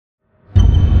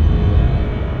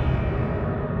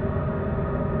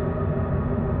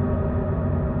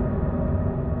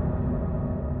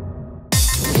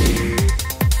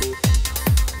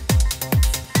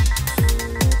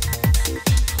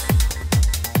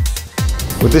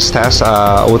With this test,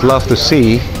 I would love to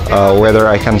see whether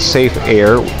I can save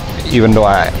air even though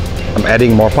I'm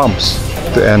adding more pumps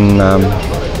and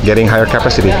getting higher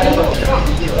capacity.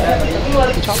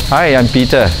 Hi, I'm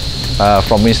Peter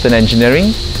from Winston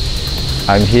Engineering.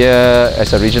 I'm here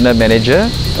as a regional manager.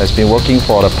 I've been working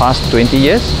for the past 20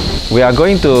 years. We are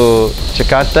going to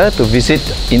Jakarta to visit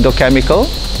IndoChemical.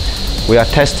 We are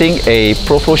testing a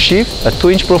Pro-Flo SHIFT, a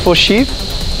 2-inch Pro-Flo SHIFT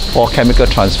for chemical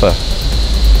transfer.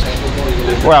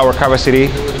 Well, our capacity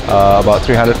about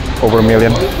 300 over a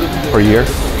million per year,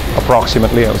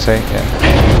 approximately, I would say.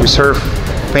 Yeah. We serve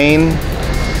paint,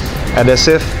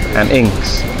 adhesive, and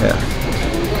inks. Yeah.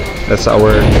 That's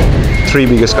our 3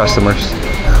 biggest customers.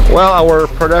 Well, our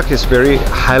product is very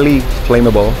highly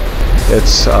flammable.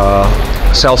 It's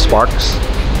cell sparks,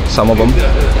 some of them,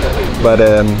 but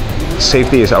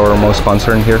safety is our most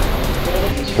concern here.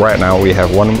 Right now we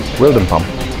have one Wilden pump.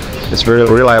 It's very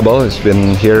reliable. It's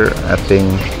been here, I think,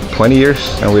 20 years,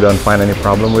 and we don't find any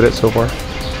problem with it so far.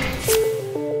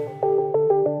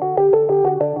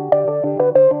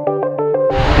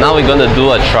 Now we're going to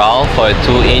do a trial for a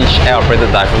 2-inch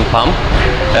air-operated diaphragm pump.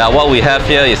 What we have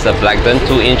here is a Blackburn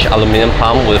 2-inch aluminum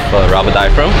pump with a rubber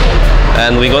diaphragm.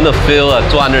 And we're going to fill a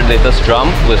 200 liters drum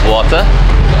with water.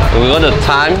 And we're going to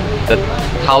time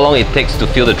how long it takes to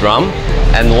fill the drum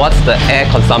and what's the air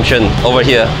consumption over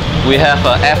here. We have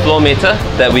an airflow meter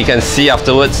that we can see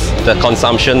afterwards the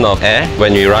consumption of air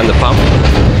when we run the pump.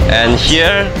 And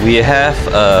here we have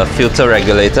a filter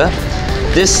regulator.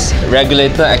 This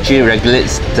regulator actually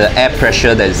regulates the air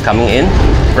pressure that is coming in.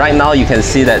 Right now you can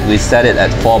see that we set it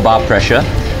at 4 bar pressure.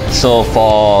 So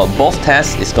for both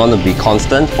tests, it's going to be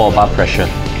constant 4 bar pressure.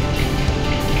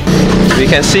 We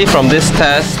can see from this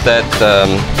test that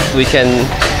we can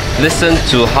listen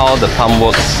to how the pump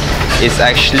works. It's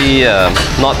actually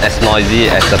not as noisy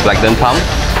as the Blackburn pump,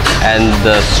 and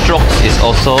the stroke is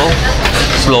also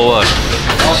slower.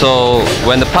 So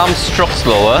when the pump strokes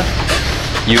slower,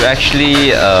 you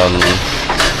actually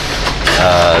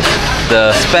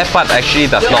the spare part actually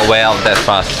does not wear out that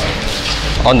fast.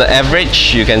 On the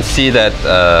average, you can see that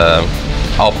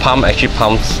our pump actually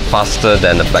pumps faster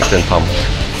than the Blackburn pump.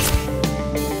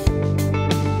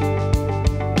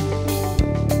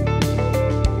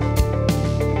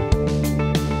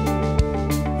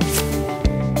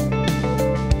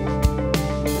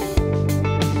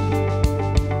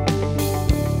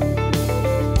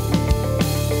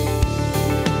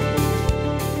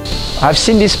 I've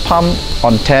seen this pump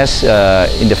on test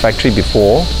in the factory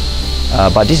before,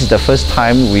 but this is the first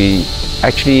time we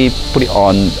actually put it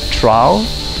on trial,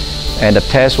 and the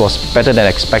test was better than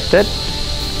expected.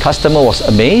 Customer was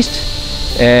amazed,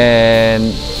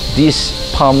 and this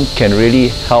pump can really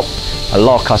help a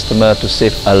lot of customers to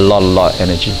save a lot of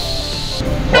energy.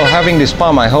 Well, having this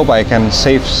pump, I hope I can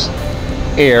save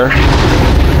air.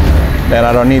 Then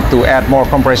I don't need to add more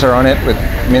compressor on it, which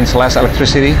means less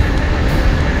electricity.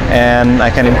 And I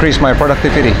can increase my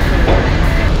productivity.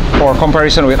 For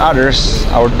comparison with others,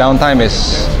 our downtime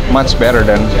is much better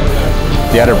than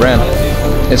the other brand.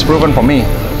 It's proven for me.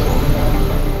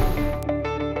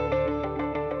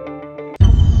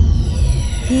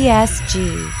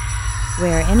 PSG,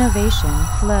 where innovation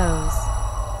flows.